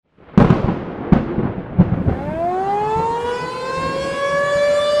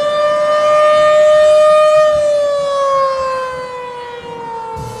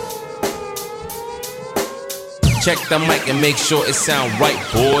Check the mic and make sure it sound right,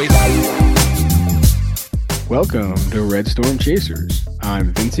 boys. Welcome to Red Storm Chasers.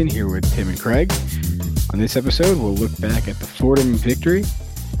 I'm Vincent here with Tim and Craig. On this episode, we'll look back at the Fordham victory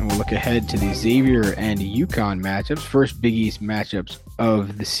and we'll look ahead to the Xavier and UCONN matchups, first Big East matchups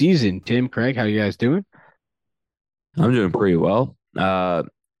of the season. Tim, Craig, how you guys doing? I'm doing pretty well.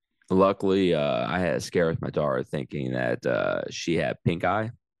 Luckily, I had a scare with my daughter thinking that she had pink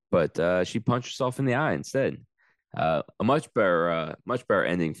eye, but she punched herself in the eye instead. A much better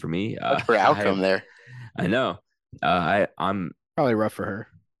ending for me. Much better outcome there. I know. I'm Probably rough for her.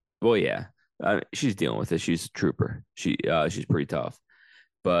 well, yeah. She's dealing with it. She's a trooper. She's pretty tough.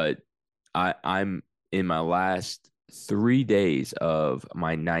 But I'm in my last 3 days of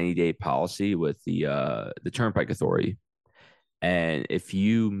my 90-day policy with the Turnpike Authority. And if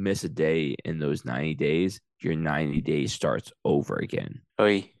you miss a day in those 90 days, your 90 days starts over again.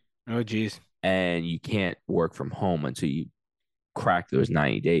 Oh, geez. And you can't work from home until you crack those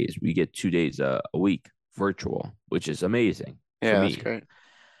 90 days. We get 2 days a week virtual, which is amazing. Yeah, for me. that's great.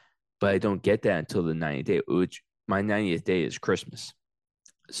 But I don't get that until the 90th day, which my 90th day is Christmas.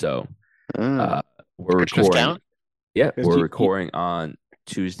 So we're Christmas recording. count? Yeah, we're recording on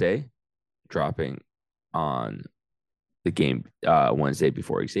Tuesday, dropping on the game Wednesday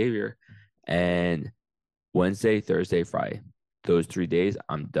before Xavier, and Wednesday, Thursday, Friday. Those 3 days,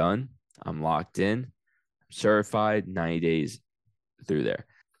 I'm done. I'm locked in. I'm certified 90 days through there.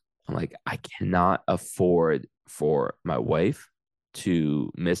 I'm like, I cannot afford for my wife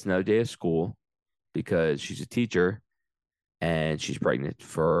to miss another day of school because she's a teacher and she's pregnant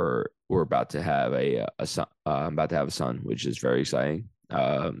we're about to have a son. I'm about to have a son, which is very exciting.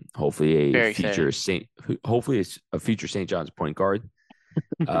 Hopefully a future St. John's point guard.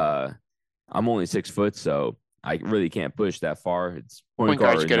 I'm only 6 foot, so I really can't push that far. It's point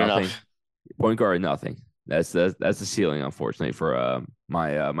guard good nothing. enough. Point guard nothing. That's the ceiling, unfortunately, for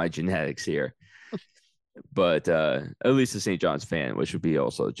my genetics here. But at least a St. John's fan, which would be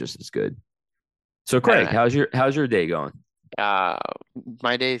also just as good. So, Craig, how's your day going?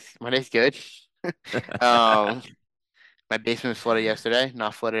 My day's good. My basement was flooded yesterday,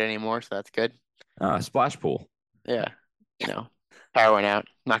 not flooded anymore, so that's good. Splash pool. Yeah, power went out.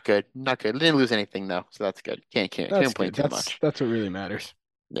 Not good. Didn't lose anything though, so that's good. Can't complain too much. That's what really matters.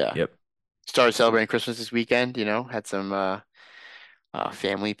 Yeah. Yep. Started celebrating Christmas this weekend. Had some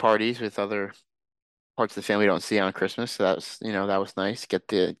family parties with other parts of the family we don't see on Christmas. So that was nice. Get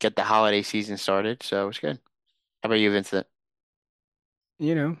the holiday season started. So it was good. How about you, Vincent?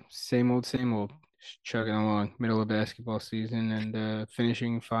 Same old, just chugging along, middle of basketball season and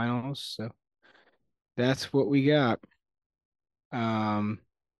finishing finals. So that's what we got.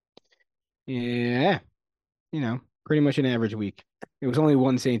 Yeah, pretty much an average week. It was only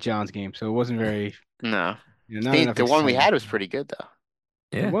one St. John's game, so it wasn't very, No. not enough The one we excitement. had was pretty good though.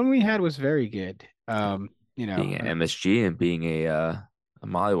 The Yeah. one we had was very good. Being an MSG and being a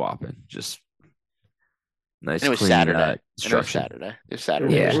mollywhopping, just nice. And it was clean, Saturday. structure. It was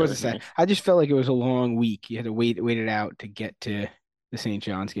Saturday. Yeah. It was a Saturday. sad. I just felt like it was a long week. You had to wait it out to get to the St.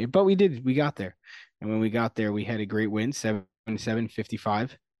 John's game, but we did. We got there, and when we got there, we had a great win,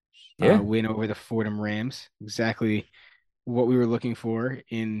 77-55. Yeah. Win over the Fordham Rams. Exactly what we were looking for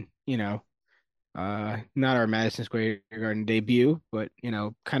in not our Madison Square Garden debut, but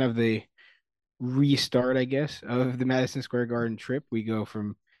kind of the restart, I guess, of the Madison Square Garden trip. We go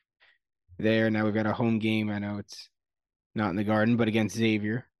from there. Now we've got a home game. I know it's not in the Garden, but against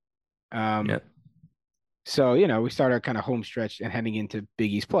Xavier. Yep. So, we start our kind of home stretch and heading into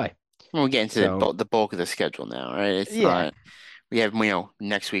Big East play. We'll get into So- the bulk of the schedule now, right? It's Yeah. not. We have,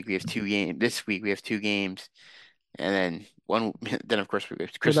 next week we have 2 games. This week we have 2 games, and then one. Then of course we have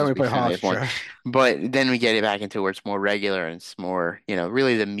So then Christmas we week. play so we have one. Hofstra. But then we get it back into where it's more regular and it's more,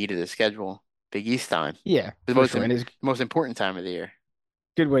 really the meat of the schedule. Big East time, Yeah, the for most sure. And it's a most important time of the year.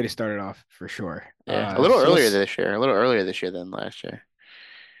 good way to start it off for sure. Yeah, So let's- a little earlier this year than last year.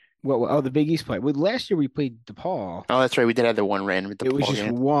 the Big East play. Well, last year we played DePaul. Oh, that's right. We did have the one random. It was DePaul just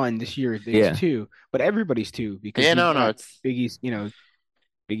game. one. This year it's Yeah. 2, but everybody's 2 because Yeah, we've no, got it's Big East.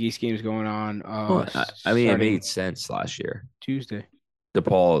 Big East games going on. Well, I mean, it starting made sense last year. Tuesday.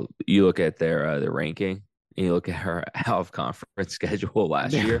 DePaul, you look at their ranking, and you look at her out of conference schedule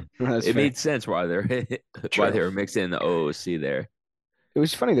last year. That's It fair. made sense why they were mixing in the OOC there. It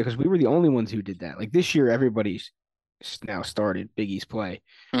was funny though because we were the only ones who did that. Like this year, everybody's now started Big East play,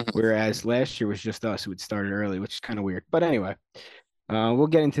 whereas last year was just us who had started early, which is kind of weird. But anyway, we'll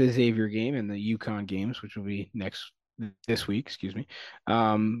get into the Xavier game and the UConn games, which will be this week. Excuse me.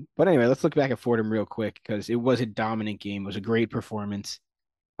 But anyway, let's look back at Fordham real quick because it was a dominant game. It was a great performance.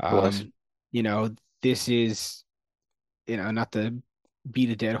 was. This is not to beat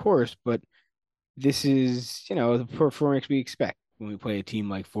a dead horse, but this is, the performance we expect when we play a team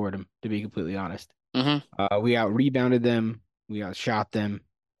like Fordham, to be completely honest. Hmm. We out rebounded them, we outshot them.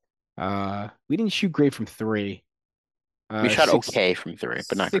 We didn't shoot great from three. We shot Six okay from three,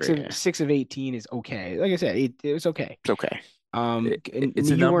 but not six great. of Yeah. 6 of 18 is okay. Like I said, it was okay. It's okay. It's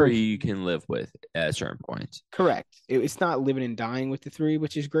a You number weren't you can live with at a certain point. correct. It's not living and dying with the three,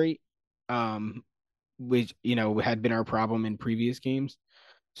 which is great. Um, which had been our problem in previous games.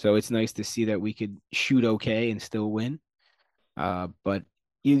 So it's nice to see that we could shoot okay and still win. But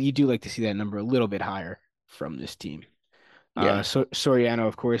you do like to see that number a little bit higher from this team. Yeah, So Soriano,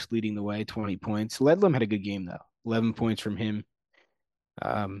 of course, leading the way, 20 points. Ledlam had a good game though, 11 points from him.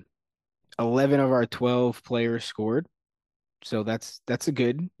 Um, 11 of our 12 players scored, so that's a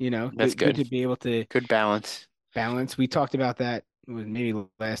good, that's good good. to be able to Good balance. balance. We talked about that, it was maybe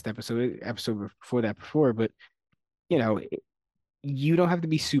last episode before that before, but you know, you don't have to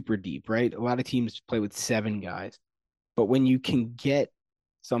be super deep, right? A lot of teams play with 7 guys, but when you can get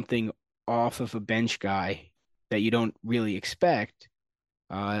something off of a bench guy that you don't really expect,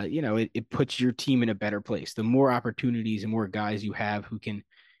 it puts your team in a better place. The more opportunities and more guys you have who can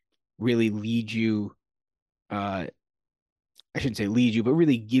really lead you, uh, I shouldn't say lead you, but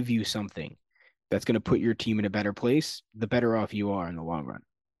really give you something that's going to put your team in a better place, the better off you are in the long run.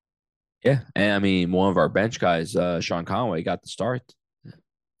 Yeah, and I mean, one of our bench guys, Sean Conway, got the start,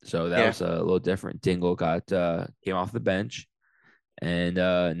 so that Yeah, was a little different. Dingle came off the bench, and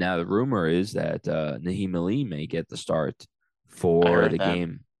now the rumor is that Naheem Ali may get the start I for heard the that.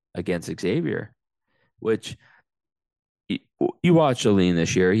 game against Xavier, which you, you watch Aline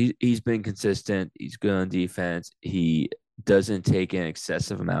this year. He's been consistent. He's good on defense. He doesn't take an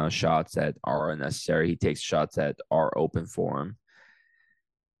excessive amount of shots that are unnecessary. He takes shots that are open for him.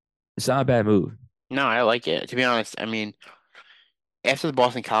 It's not a bad move. No, I like it. To be honest, I mean, after the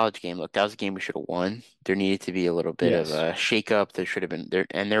Boston College game, look, that was a game we should have won. There needed to be a little bit of Yes. a shakeup. There should have been there,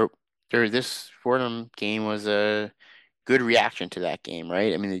 and this Fordham game was a good reaction to that game,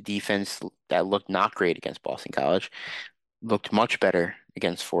 right? I mean, the defense that looked not great against Boston College looked much better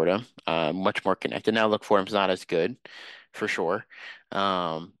against Fordham, much more connected. Now, look, Fordham's not as good, for sure.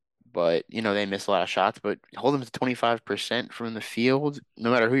 Um, but they miss a lot of shots. But hold them to 25% from the field,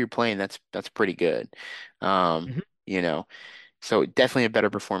 no matter who you're playing, that's pretty good. Um, Mhm. you know, so definitely a better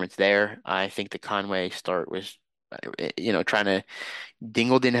performance there. I think the Conway start was, trying to.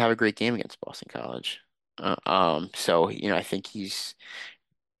 Dingle didn't have a great game against Boston College. So I think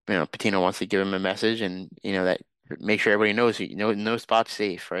Patino wants to give him a message, and that make sure everybody knows no spot's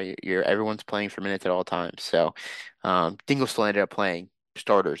safe, right? Everyone's playing for minutes at all times. So Dingle still ended up playing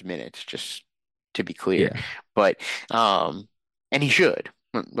starters minutes, just to be clear. Yeah, But and he should.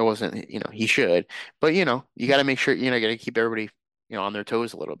 There wasn't, he should. But you got to make sure, got to keep everybody on their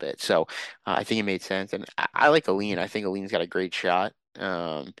toes a little bit. So I think it made sense, and I like Aline. I think Aline's got a great shot.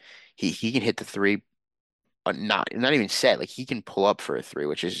 He can hit the three, not even set. Like he can pull up for a three,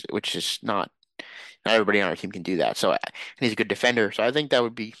 which is not everybody on our team can do that. So and he's a good defender. So I think that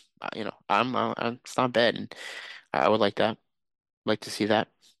would be, it's not bad, and I would like that. Like to see that.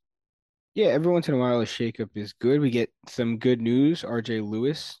 Yeah, every once in a while a shakeup is good. We get some good news. RJ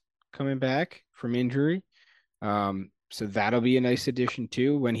Lewis coming back from injury. So that'll be a nice addition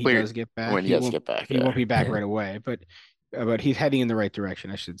too when he Clear does get back. when he does get back. He Yeah, won't be back right away, but he's heading in the right direction,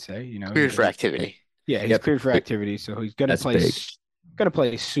 I should say. cleared for activity. Yeah, he's yep. cleared for activity, so he's That's big. gonna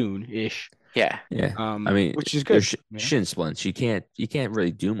play soon-ish. Yeah, Yeah, I mean, Which is they're good. shin splints. You can't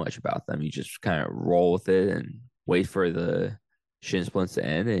really do much about them. You just kind of roll with it and wait for the shin splints to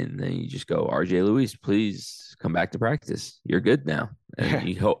end, and then you just go, RJ Luis, please come back to practice. You're good now, and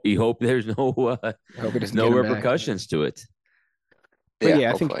you hope there's I hope it doesn't no get him back. repercussions to it. But yeah. yeah,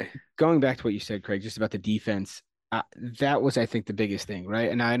 I think Hopefully, going back to what you said, Craig, just about the defense, that was, I think, the biggest thing, right?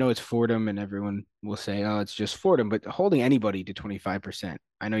 And I know it's Fordham, and everyone will say, "Oh, it's just Fordham," but holding anybody to 25%.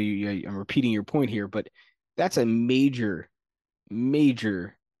 I know I'm repeating your point here, but that's a major,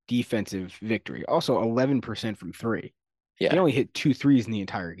 major defensive victory. Also, 11% from three. They yeah, only hit 2 threes in the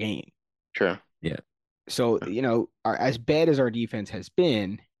entire game. true. Yeah, So, as bad as our defense has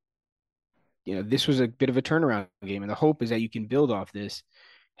been, this was a bit of a turnaround game, and the hope is that you can build off this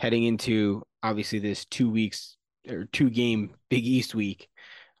heading into obviously this 2 weeks or 2 game Big East week,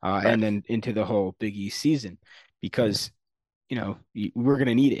 Right. and then into the whole Big East season, yeah. because we're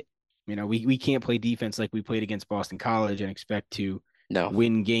gonna need it. We can't play defense like we played against Boston College and expect to No,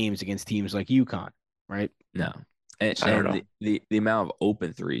 win games against teams like UConn, right? No, and, I don't and know. the amount of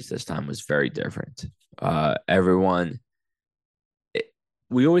open threes this time was very different. Everyone,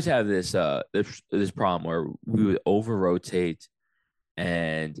 we always have this problem where we would over rotate,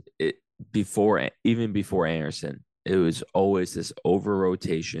 and even before Anderson, it was always this over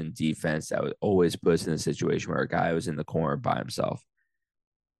rotation defense that would always put us in a situation where a guy was in the corner by himself.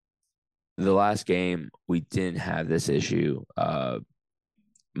 The last game, we didn't have this issue.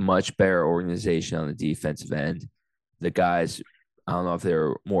 Much better organization on the defensive end. The guys, I don't know if they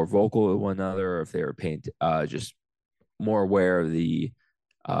were more vocal with one another or if they were paying just more aware of the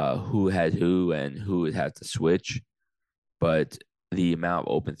who had who and who would have to switch. But the amount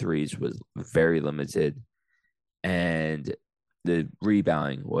of open threes was very limited, and the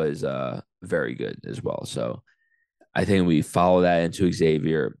rebounding was very good as well. So I think we follow that into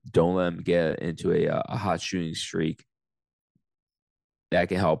Xavier. Don't let him get into a hot shooting streak. That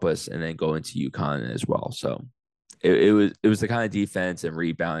can help us, and then go into UConn as well. So it was the kind of defense and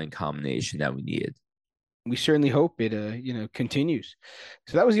rebounding combination that we needed. We certainly hope it continues.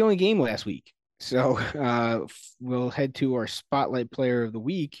 So that was the only game last week. So we'll head to our spotlight player of the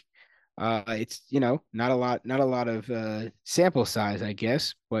week. It's not a lot of sample size, I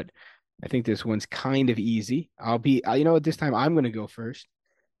guess, but I think this one's kind of easy. At this time I'm going to go first.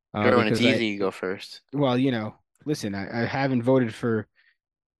 Sure, when it's Because easy, you go first. well, listen, I haven't voted for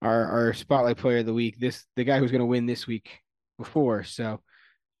our spotlight player of the week. The guy who's going to win this week before. So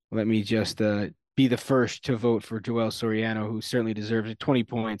let me just be the first to vote for Joel Soriano, who certainly deserves it. 20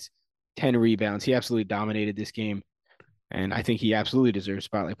 points, 10 rebounds. He absolutely dominated this game, and I think he absolutely deserves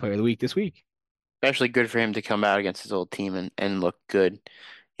spotlight player of the week this week. Especially good for him to come out against his old team and look good.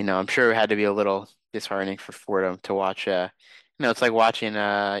 I'm sure it had to be a little disheartening for Fordham to watch. It's like watching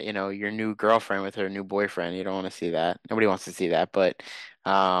your new girlfriend with her new boyfriend. You don't want to see that. Nobody wants to see that. But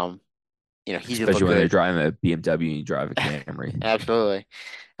he did look Especially when they're good. driving a BMW and you drive a Camry. Absolutely.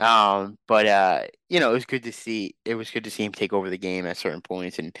 But it was good to see. It was good to see him take over the game at certain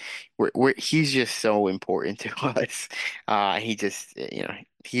points, and he's just so important to us. He just,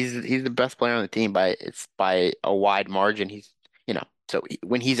 he's the best player on the team by a wide margin.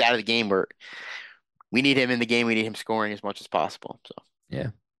 When he's out of the game, we need him in the game. We need him scoring as much as possible. So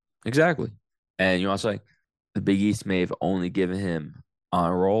Yeah, exactly. And also, like, the Big East may have only given him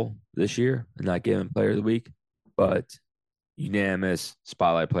on a roll this year and not given him player of the week, but unanimous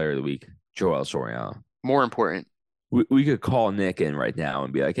spotlight player of the week, Joel Soriano. more important. We could call Nick in right now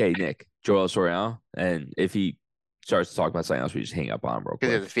and be like, "Hey, Nick, Joel Soriano," and if he starts to talk about something else, we just hang up on him real Because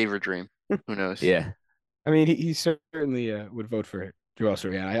he has quick. a fever dream. Who knows? Yeah. I mean, he certainly would vote for Joel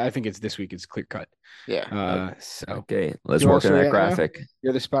Soriano. I think it's this week. It's clear cut. Yeah. So Okay, let's Joel work on that Soriano, graphic.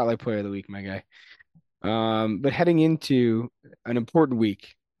 you're the spotlight player of the week, my guy. But heading into an important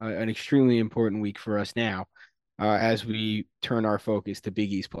week, an extremely important week for us now, as we turn our focus to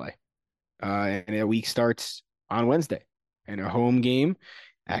Big East play. And the week starts on Wednesday in a home game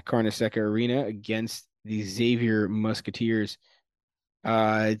at Carnesecca Arena against the Xavier Musketeers.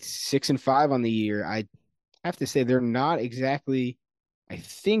 It's 6-5 on the year. I have to say they're not exactly, I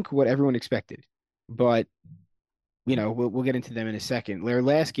think, what everyone expected, but we'll get into them in a second. Their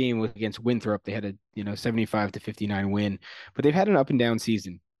last game was against Winthrop. They had a 75-59 win, but they've had an up and down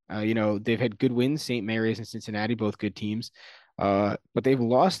season. They've had good wins, St. Mary's and Cincinnati, both good teams. But they've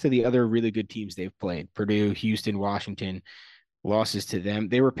lost to the other really good teams they've played: Purdue, Houston, Washington. Losses to them.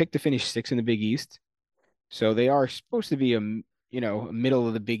 They were picked to finish 6th in the Big East, so they are supposed to be a middle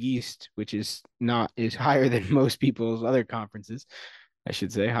of the Big East, which is higher than most people's other conferences. I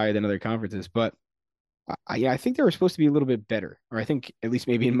should say higher than other conferences, but I think they were supposed to be a little bit better, or I think at least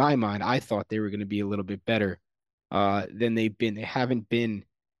maybe in my mind, I thought they were going to be a little bit better than they've been. They haven't been,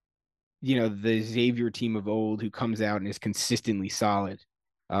 the Xavier team of old who comes out and is consistently solid.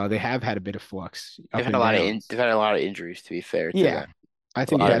 They have had a bit of flux They've up had a and lot of down. they've had a lot of injuries, to be fair to Yeah, them. I A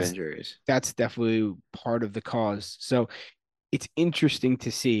think lot of that's injuries. that's definitely part of the cause. So it's interesting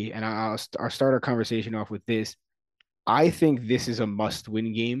to see, and I'll start our conversation off with this. I think this is a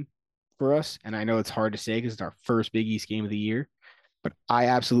must-win game for us, and I know it's hard to say because it's our first Big East game of the year, but I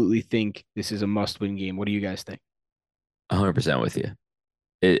absolutely think this is a must-win game. What do you guys think? 100% with you.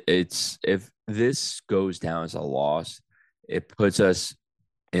 It's if this goes down as a loss, it puts us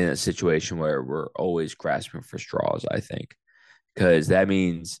in a situation where we're always grasping for straws, I think, because that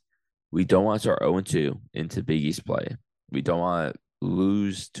means we don't want to start 0-2 into Big East play. We don't want to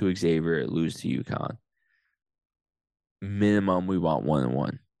lose to Xavier, lose to UConn. Minimum, we want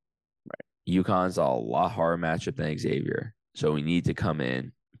 1-1. UConn's a lot harder matchup than Xavier, so we need to come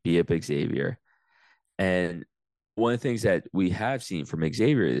in, be a big Xavier. And one of the things that we have seen from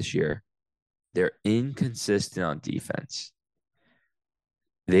Xavier this year, they're inconsistent on defense.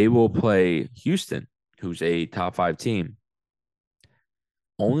 They will play Houston, who's a top 5 team,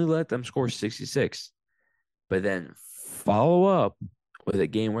 only let them score 66, but then follow up with a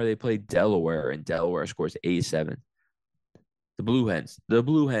game where they played Delaware and Delaware scores 87. The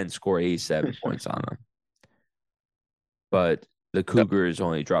Blue Hens score 87 points on them, but the Cougars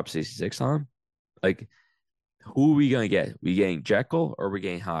only dropped 66 on them. Like, who are we gonna get? We getting Jekyll or are we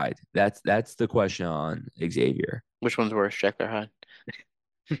getting Hyde? That's the question on Xavier. Which one's worse, Jekyll or Hyde?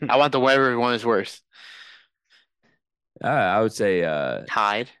 I want the whatever one is worse. I would say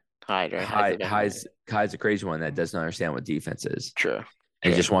Hyde. Hyde, right? Hyde's the Hyde, better one. Hyde's a crazy one that doesn't understand what defense is True.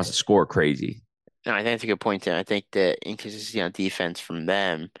 and True. just wants to score crazy. No, I think that's a good point, Tim. I think the inconsistency on defense from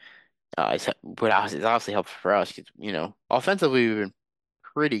them is obviously helpful for us because, offensively we've been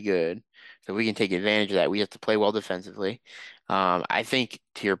pretty good. So we can take advantage of that. We have to play well defensively. I think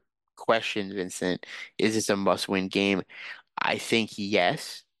to your question, Vincent, is this a must-win game? I think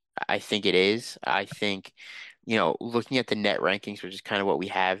yes. I think it is. I think, looking at the net rankings, which is kind of what we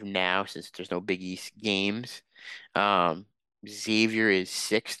have now since there's no Big East games, um, Xavier is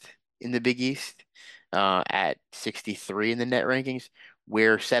sixth in the Big East, at 63 in the net rankings.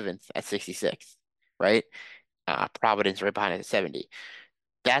 We're seventh at 66, right? Providence right behind us at 70.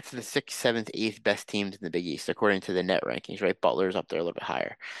 That's the sixth, seventh, eighth best teams in the Big East, according to the net rankings, right? Butler's up there a little bit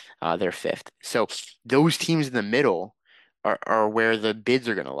higher. They're fifth. So those teams in the middle are where the bids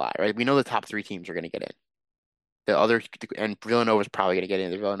are going to lie, right? We know the top three teams are going to get in. The other, and Villanova's probably going to get in.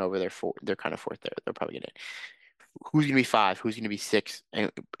 The Villanova, they're kind of fourth there. They're probably getting in. Who's going to be five? Who's going to be six?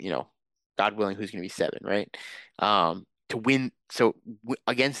 And, God willing, who's going to be seven, right? To win. So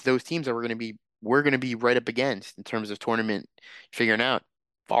against those teams that we're going to be right up against in terms of tournament figuring out.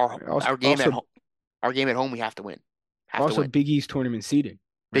 Our game at home, we have to win. Have to Also, win. Big East tournament seeding,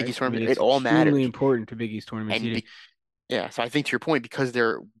 Big right? East I mean, tournament, it's it all extremely matters. important to Big East tournament And seeding. yeah, so I think to your point, because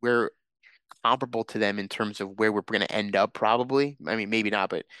we're comparable to them in terms of where we're going to end up, probably. I mean, maybe not,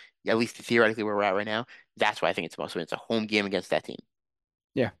 but at least theoretically where we're at right now. That's why I think it's a must win. It's a home game against that team.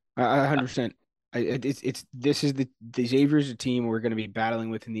 Yeah, 100%. It's this is the Xavier's a team we're going to be battling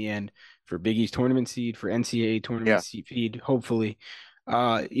with in the end for Big East tournament seed, for NCAA tournament Yeah. seed, hopefully.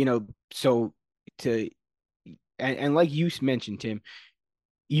 So to and like you mentioned, Tim,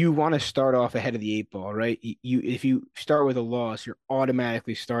 you want to start off ahead of the eight ball, right? You if you start with a loss, you're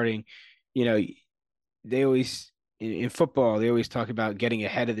automatically starting. You know, they always in football they always talk about getting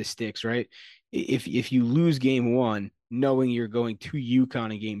ahead of the sticks, right? If you lose game one, knowing you're going to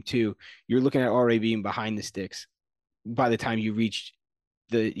UConn in game two, you're looking at already being behind the sticks by the time you reach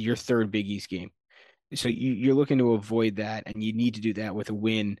your third Big East game. So you're looking to avoid that, and you need to do that with a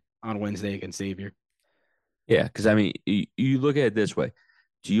win on Wednesday against Xavier. Yeah, because I mean, you look at it this way: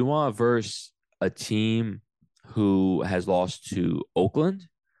 do you want to verse a team who has lost to Oakland,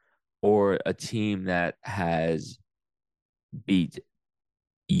 or a team that has beat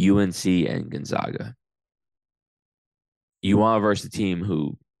UNC and Gonzaga? You want to verse the team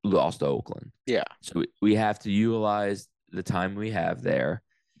who lost to Oakland. Yeah. So we have to utilize the time we have there,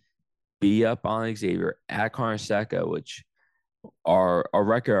 be up on Xavier at Carnesecca, which our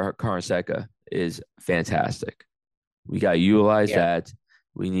record at Carnesecca is fantastic. We got to utilize that.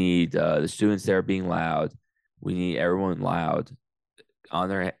 We need the students there being loud. We need everyone loud on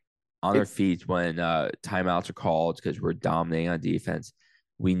their feet when timeouts are called because we're dominating on defense.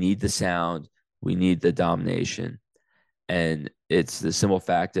 We need the sound. We need the domination. And it's the simple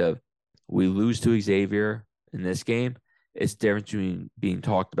fact of we lose to Xavier in this game. It's different between being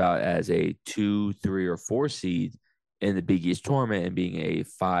talked about as a 2, 3, or 4 seed in the Big East tournament and being a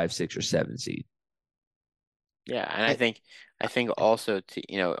 5, 6, or 7 seed. Yeah, and I think also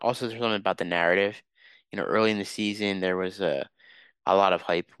also there's something about the narrative. Early in the season there was a lot of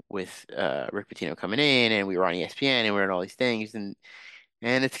hype with Rick Pitino coming in, and we were on ESPN, and we were in all these things, and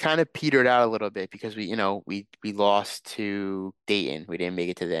it's kind of petered out a little bit because we lost to Dayton. We didn't make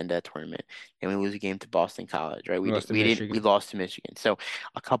it to the end of that tournament, and we lose a game to Boston College, right? We lost to Michigan. We lost to Michigan. So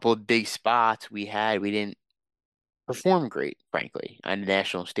a couple of big spots we didn't perform great, frankly, on the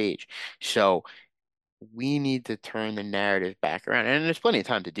national stage. So we need to turn the narrative back around, and there's plenty of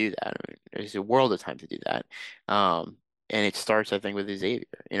time to do that. I mean, there's a world of time to do that. And it starts, I think, with Xavier.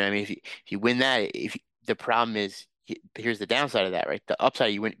 I mean, if you win that, the problem is here's the downside of that, right? The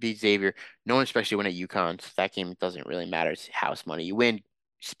upside, you win beat Xavier. No one especially win at UConn. So that game doesn't really matter. It's house money. You win,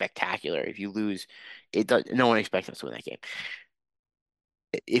 spectacular. If you lose, it does. No one expects us to win that game.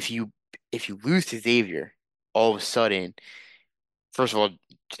 If you lose to Xavier, all of a sudden, first of all,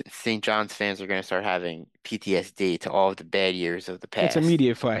 St. John's fans are going to start having PTSD to all of the bad years of the It's past.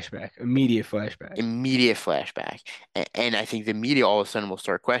 immediate flashback. Immediate flashback. Immediate flashback. And I think the media all of a sudden will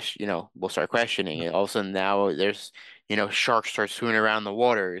start questioning it. All of a sudden now there's, sharks start swimming around the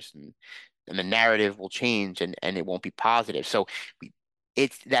waters, and the narrative will change, and it won't be positive. So we,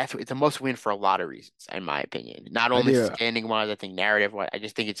 it's a must win for a lot of reasons, in my opinion. Not I only do. standing wise, I think narrative wise, I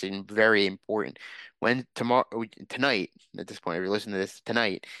just think it's very important. When tonight, at this point, if you're listening to this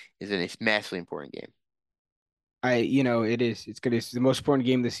tonight, it's massively important game. It is. It's good. It's the most important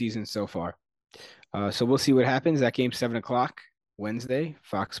game this season so far. So we'll see what happens. That game's 7 o'clock Wednesday,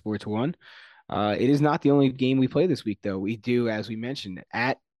 Fox Sports 1. It is not the only game we play this week, though. We do, as we mentioned,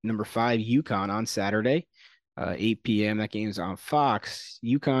 at number 5 UConn on Saturday, 8 p.m. That game's on Fox.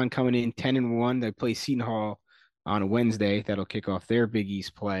 UConn coming in 10-1. They play Seton Hall on a Wednesday. That'll kick off their Big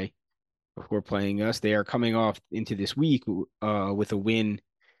East play before playing us. They are coming off into this week with a win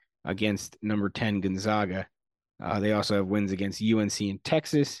against number 10 Gonzaga. They also have wins against UNC and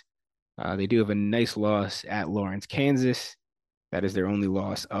Texas. They do have a nice loss at Lawrence, Kansas. That is their only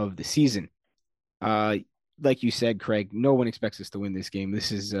loss of the season. Uh, like you said, Craig, no one expects us to win this game.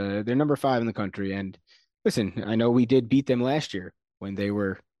 This is they're number 5 in the country, and listen, I know we did beat them last year when they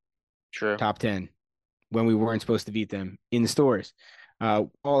were True. top 10, when we weren't supposed to beat them in the stores.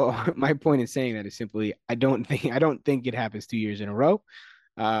 All my point in saying that is simply I don't think it happens 2 years in a row.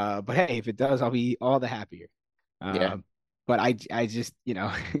 But hey, if it does, I'll be all the happier. Yeah. But I just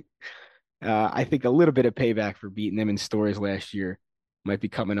I think a little bit of payback for beating them in stores last year might be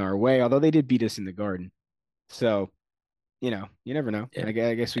coming our way. Although they did beat us in the Garden, so you never know. Yeah. I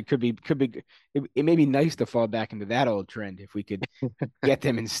guess we could be. It may be nice to fall back into that old trend if we could get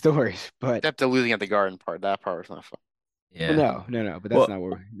them in stores. But Except the losing at the Garden part. That part was not fun. Yeah. no. But Well,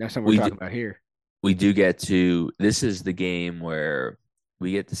 that's not what we we're do, talking about here. we do get to this is the game where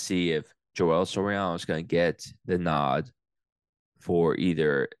we get to see if Joel Soriano is going to get the nod for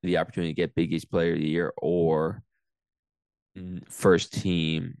either the opportunity to get Big East Player of the Year or first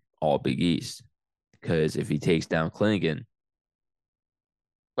team All Big East. Because if he takes down Clingan,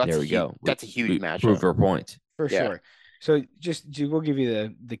 there we go. That's a huge we matchup. prove our point. For Yeah. sure. So we'll give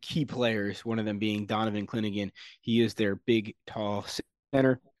you the key players, one of them being Donovan Clingan. He is their big, tall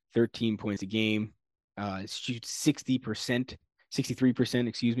center, 13 points a game, shoots 60%, 63%,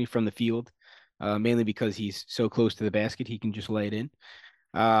 excuse me, from the field, mainly because he's so close to the basket, he can just lay it in.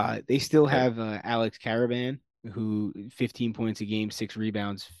 They still have Alex Caravan, who 15 points a game, 6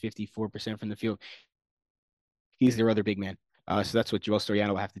 rebounds, 54% from the field. He's their other big man. So that's what Joel Soriano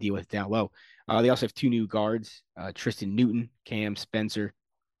will have to deal with down low. They also have 2 new guards, Tristan Newton, Cam Spencer,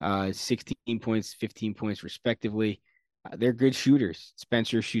 16 points, 15 points respectively. They're good shooters.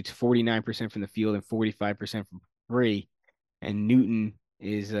 Spencer shoots 49% from the field and 45% from three, and Newton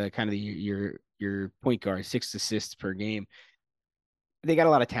is kind of your point guard, 6 assists per game. They got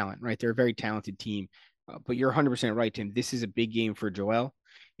a lot of talent, right? They're a very talented team. But you're 100% right, Tim. This is a big game for Joel.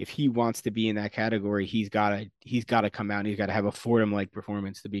 If he wants to be in that category, he's got to come out and he's got to have a Fordham like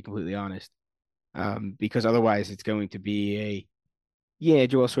performance, to be completely honest. Because otherwise it's going to be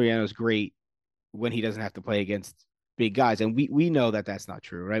Joel Soriano's great when he doesn't have to play against big guys, and we know that that's not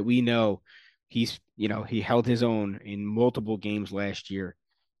true, right? We know he held his own in multiple games last year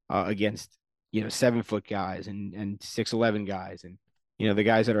against 7-foot guys and 6'11" guys, and the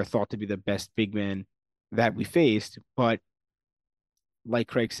guys that are thought to be the best big men that we faced. But like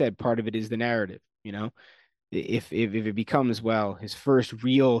Craig said, part of it is the narrative. If it becomes his first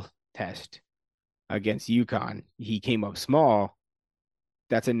real test against UConn, he came up small.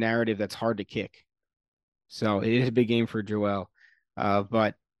 That's a narrative that's hard to kick. So it is a big game for Joel,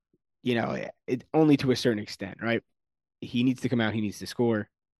 but it only to a certain extent, right? He needs to come out. He needs to score.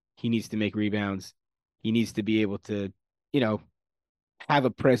 He needs to make rebounds. He needs to be able to, have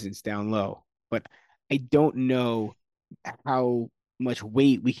a presence down low. But I don't know how much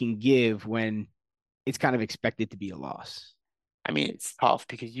weight we can give when it's kind of expected to be a loss. I mean, it's tough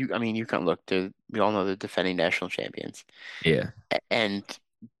because you can look to, we all know the defending national champions. Yeah. And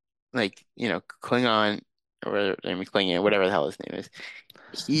like, Klingon Klingon, whatever the hell his name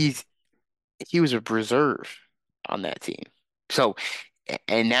is, he was a reserve on that team. So,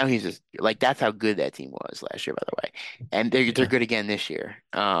 and now he's just like, that's how good that team was last year, by the way. And they're good again this year.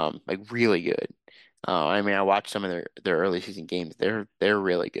 Like really good. I mean, I watched some of their early season games. They're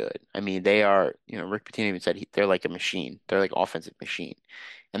really good. I mean, they are. Rick Pitino even said they're like a machine. They're like offensive machine,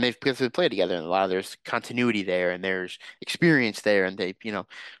 and because they play together, and a lot of there's continuity there, and there's experience there, and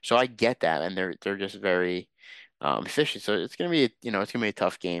so I get that, and they're just very efficient. So it's gonna be it's gonna be a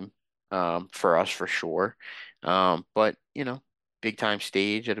tough game for us for sure. But big time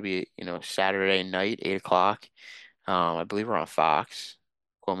stage. It'll be Saturday night, 8 o'clock. I believe we're on Fox.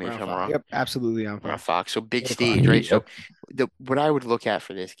 Quote me We're if on I'm Fox. wrong. Yep, absolutely on We're on Fox. Fox. So big 8 o'clock. stage, right? So Yep. what I would look at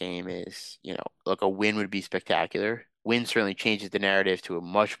for this game is, look, a win would be spectacular. win certainly changes the narrative to a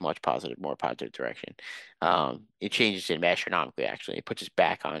much, much more positive direction. It changes it astronomically, actually. It puts us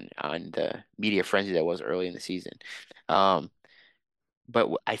back on the media frenzy that was early in the season. Um, but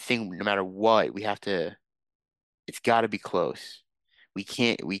I think no matter what, it's got to be close. We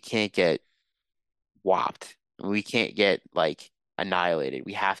can't get whopped. We can't get like annihilated.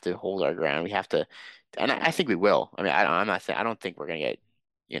 We have to hold our ground. We have to, and I think we will. I mean, I'm not saying I don't think we're gonna get,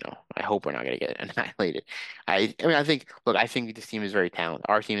 I hope we're not gonna get annihilated. I mean, look, I think this team is very talented.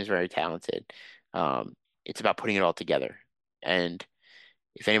 Our team is very talented. It's about putting it all together, and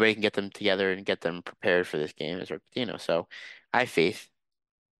if anybody can get them together and get them prepared for this game, so I have faith.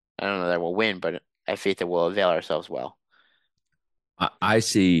 I don't know that we'll win, but I have faith that we'll avail ourselves well. I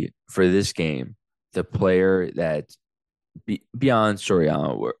see for this game the player that beyond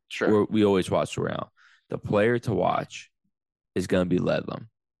Soriano, Sure. we always watch Soriano. The player to watch is going to be Ledlam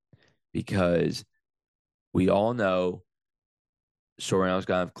because we all know Soriano's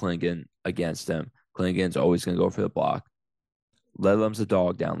going to have Klingon against him. Klingon's always going to go for the block. Ledlam's a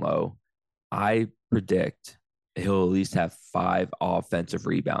dog down low. I predict he'll at least have 5 offensive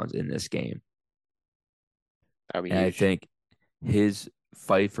rebounds in this game. That'd be And I huge. think his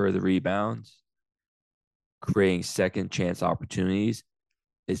fight for the rebounds, creating second chance opportunities,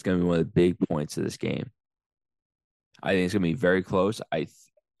 is going to be one of the big points of this game. I think it's going to be very close.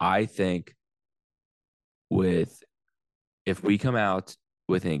 I think if we come out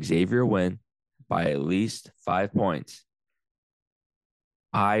with an Xavier win by at least 5 points,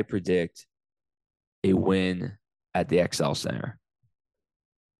 I predict a win at the XL Center.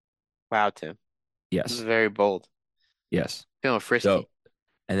 Wow, Tim. This is Yes. very bold. Yes. Feeling frisky. So,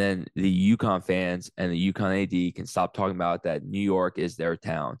 and then the UConn fans and the UConn AD can stop talking about that New York is their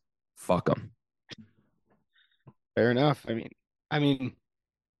town. Fuck them. Fair enough. I'm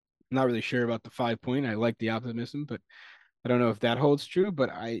not really sure about the 5 point. I like the optimism, but I don't know if that holds true. But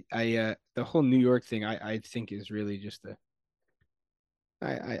the whole New York thing, I think is really just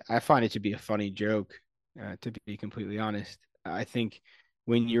I find it to be a funny joke, to be completely honest. I think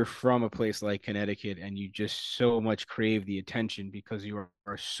when you're from a place like Connecticut and you just so much crave the attention because you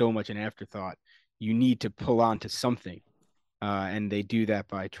are so much an afterthought, you need to pull on to something. And they do that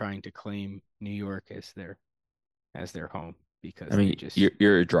by trying to claim New York as their home because I mean,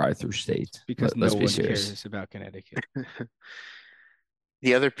 you're a drive-through state. because no Let's be one serious. cares about Connecticut.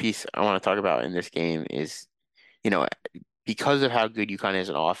 The other piece I want to talk about in this game is, you know, because of how good UConn is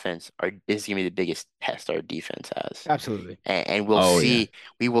in offense, this is gonna be the biggest test our defense has. Absolutely. And Oh yeah.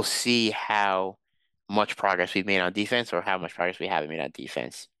 we will see how much progress we've made on defense or how much progress we haven't made on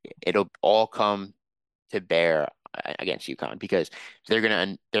defense. It'll all come to bear against UConn because they're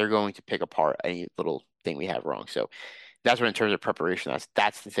going to pick apart any little thing we have wrong. So that's what in terms of preparation,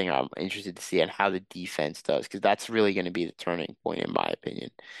 that's the thing I'm interested to see and how the defense does, because that's really going to be the turning point in my opinion.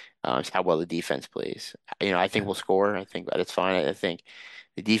 Is how well the defense plays. I think we'll score. I think that's fine. I think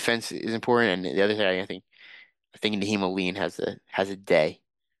the defense is important, and the other thing I think Naheem Aline has a day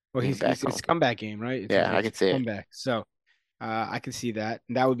Well, being back it's home. comeback game, right? Yeah, I It's can a see it. comeback. So I could see that.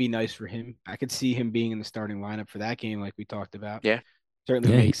 And that would be nice for him. I could see him being in the starting lineup for that game, like we talked about. Yeah,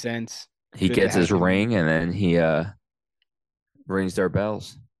 Certainly Yeah, makes sense. he Good to gets his have him there. ring and then he rings their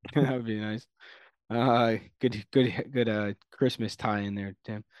bells. That would be nice. Good Christmas tie in there,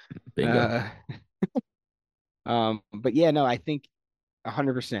 Tim. Bingo. Uh but yeah, no, I think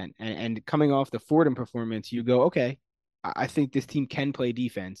 100%. And coming off the Fordham performance, you go, okay, I think this team can play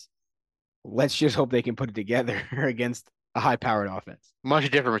defense. Let's just hope they can put it together against a high-powered offense. much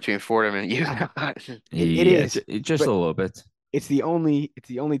different between Fordham and you. It Yeah, is, just but a little bit. it's the only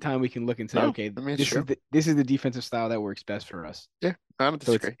time we can look and say, No, okay, I mean it's this is true. the defensive style that works best for us. Yeah, I don't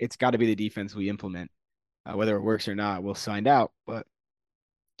So disagree. it's got to be the defense we implement. Whether it works or not, we'll find out. But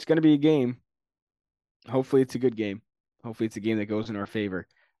it's going to be a game. Hopefully, it's a good game. Hopefully, it's a game that goes in our favor.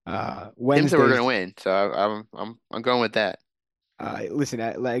 Tim said we're gonna Wednesdays. win, so I'm going with that. Listen,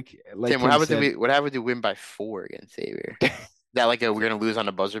 like Tim, Tim said, what happened to win by 4 against Xavier? Is that like we're gonna lose on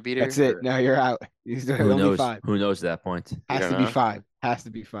a buzzer beater? that's it. Or Now you're out. It's Who only knows? five. Who knows at that point? you Has don't to be know? five. Has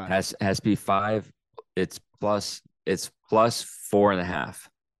to be five. Has to be 5. It's plus 4.5.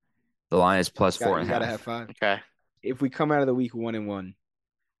 The line is plus four You and a got to have half. five. Okay, If we come out of the week 1-1,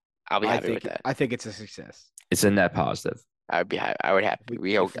 I'll be I happy with think that. I think it's a success. It's a net positive. I would happy. If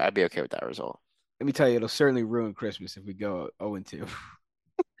we I'd be okay with that result. Let me tell you, it'll certainly ruin Christmas if we go 0-2.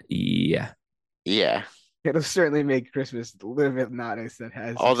 Yeah. Yeah. It'll certainly make Christmas a little bit not as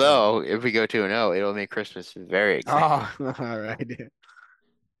exciting. Although if we go 2-0, it'll make Christmas very exciting. Oh, all right.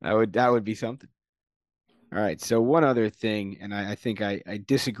 That would be something. All right. So one other thing, and I think I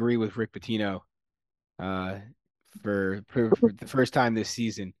disagree with Rick Pitino, uh, for the first time this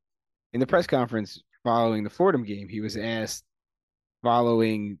season. In the press conference following the Fordham game, he was asked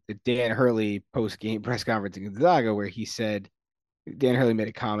following the Dan Hurley post game press conference in Gonzaga, where he said Dan Hurley made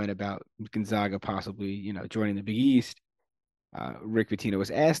a comment about Gonzaga possibly, joining the Big East. Rick Pitino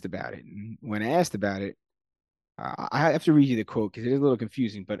was asked about it, and when asked about it, I have to read you the quote because it is a little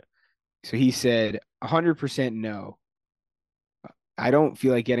confusing. But so he said, "100% no. I don't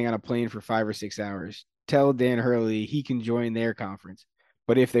feel like getting on a plane for 5 or 6 hours. Tell Dan Hurley he can join their conference,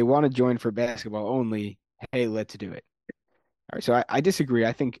 but if they want to join for basketball only, hey, let's do it." All right, so I disagree.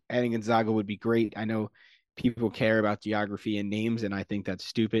 I think adding Gonzaga would be great. I know people care about geography and names, and I think that's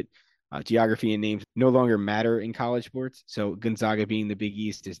stupid. Geography and names no longer matter in college sports, so Gonzaga being the Big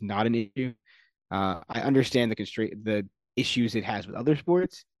East is not an issue. I understand the issues it has with other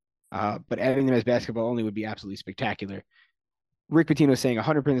sports, but adding them as basketball only would be absolutely spectacular. Rick Pitino saying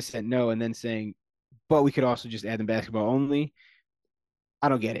 100% no, and then saying, but we could also just add them basketball only. I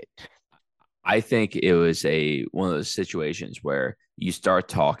don't get it. I think it was one of those situations where you start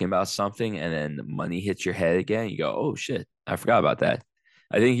talking about something and then the money hits your head again. You go, oh shit, I forgot about that.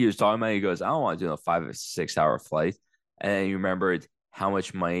 I think he was talking about. He goes, I don't want to do a 5 or 6 hour flight, and then you remembered how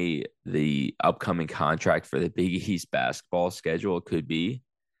much money the upcoming contract for the Big East basketball schedule could be,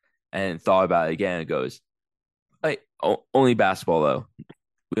 and thought about it again. And goes, like, only basketball though.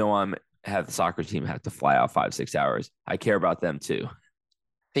 We don't want to have the soccer team have to fly out 5, 6 hours. I care about them too.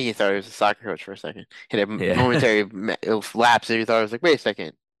 I think you thought he was a soccer coach for a second. Hit a Yeah. momentary lapse, and you thought I was like, wait a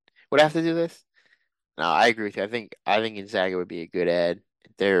second, would I have to do this? No, I agree with you. I think Gonzaga would be a good ad.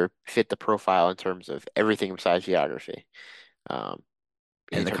 They're fit the profile in terms of everything besides geography. Um,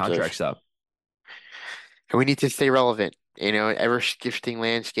 in And the terms of, contract's up. and we need to stay relevant. Ever shifting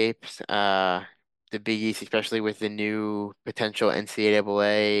landscapes. The Big East, especially with the new potential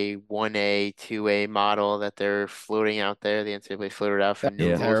NCAA 1A, 2A model that they're floating out there. The NCAA floated out for That's new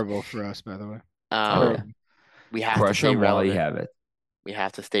Yeah. rules. terrible for us, by the way. Oh yeah. Um, we have to Crush stay them while you relevant. have it. We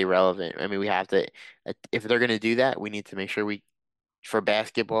have to stay relevant. I mean, we have to, if they're going to do that, we need to make sure for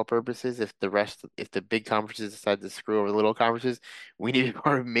basketball purposes, if the big conferences decide to screw over the little conferences, we need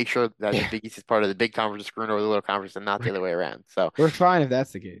to make sure that the Yeah, Big East is part of the big conference screwing over the little conference and not the other way around. So, we're fine if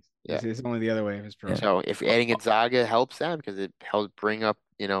that's the case. yeah. It's only the other way if it's pro. Yeah. So if adding Gonzaga helps them because it helps bring up,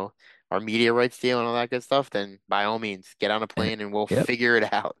 our media rights deal and all that good stuff, then by all means, get on a And, plane and we'll yep. figure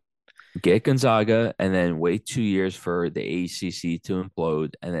it out. Get Gonzaga and then wait 2 years for the ACC to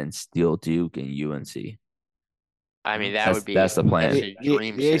implode and then steal Duke and UNC. I mean, that would That's the be plan. a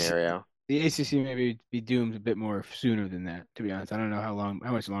dream scenario. The ACC maybe be doomed a bit more sooner than that. To be honest, I don't know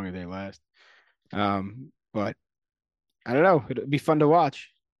how much longer they last. But I don't know. It'll be fun to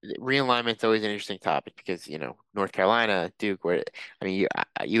watch. Realignment's always an interesting topic because, North Carolina, Duke, I mean,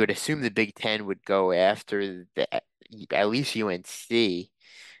 you would assume the Big Ten would go after at least UNC.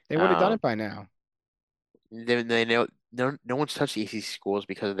 They would have done Um, it by now. they know no one's touched the ACC schools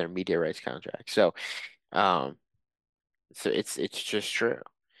because of their media rights contract. Um, so it's just true.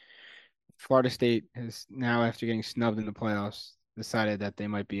 Florida State has now, after getting snubbed in the playoffs, decided that they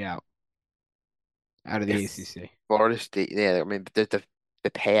might be out of the If ACC. Florida State, yeah, I mean, the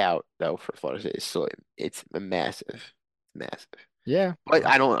payout though for Florida State is it's massive. Yeah, But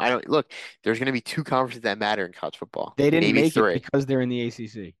I don't look. There's going to be two conferences that matter in college football, they didn't maybe make it three. because they're in the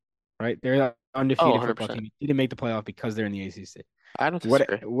ACC, right? They're an Oh, undefeated football 100%. team. They didn't make the playoff because they're in the ACC. I don't What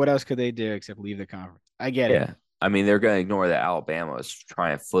disagree. what else could they do except leave the conference? I get it. Yeah. I mean, they're going to ignore that Alabama is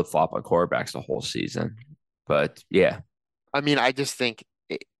trying to flip flop on quarterbacks the whole season. But yeah, I mean, I just think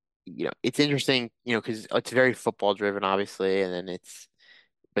it's interesting, because it's very football driven, obviously, and then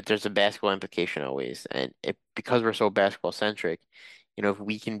but there's a basketball implication always, and because we're so basketball centric, if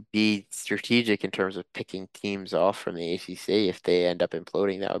we can be strategic in terms of picking teams off from the ACC, if they end up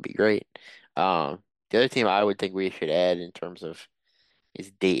imploding, that would be great. The other team I would think we should add in terms of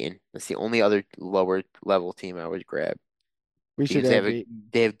is Dayton. That's the only other lower level team I would grab We should because add Dayton.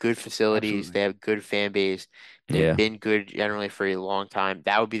 they have good facilities, Absolutely. they have good fan base, they've yeah. been good generally for a long time.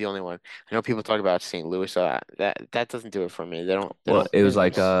 That would be the only one. I know people talk about St. Louis, so that doesn't do it for me. They Well, don't. it was Yeah,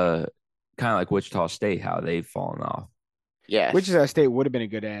 like kind of like Wichita State, how they've fallen off. Yes, Wichita State would have been a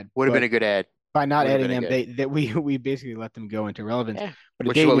good ad, would have been but a good ad. by not Would have adding been a them, good. we basically let them go into relevance. Yeah,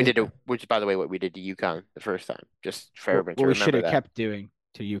 But Dayton is which by the way, what we did to UConn the first time, just for what everyone to we should remember have that. kept doing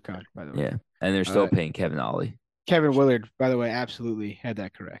to UConn, by the way. Yeah. And they're still Uh, paying Kevin Ollie. Kevin Willard, by the way, absolutely had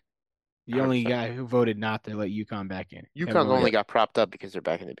that correct. The only 100%. guy who voted not to let UConn back in. Kevin UConn's Willard. only got propped up because they're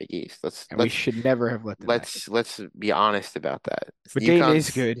back in the Big East. And we should never have let them back in. Let's be honest about that. But Dayton is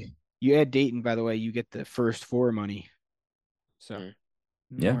UConn's good. You add Dayton, by the way, you get the first four money. So Mm.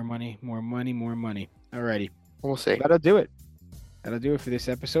 Yeah. more money, more money, more money. All righty. We'll see. That'll do it. That'll do it for this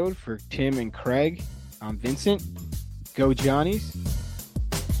episode. For Tim and Craig, I'm Vincent. Go Johnnies.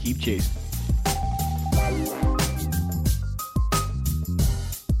 Keep chasing.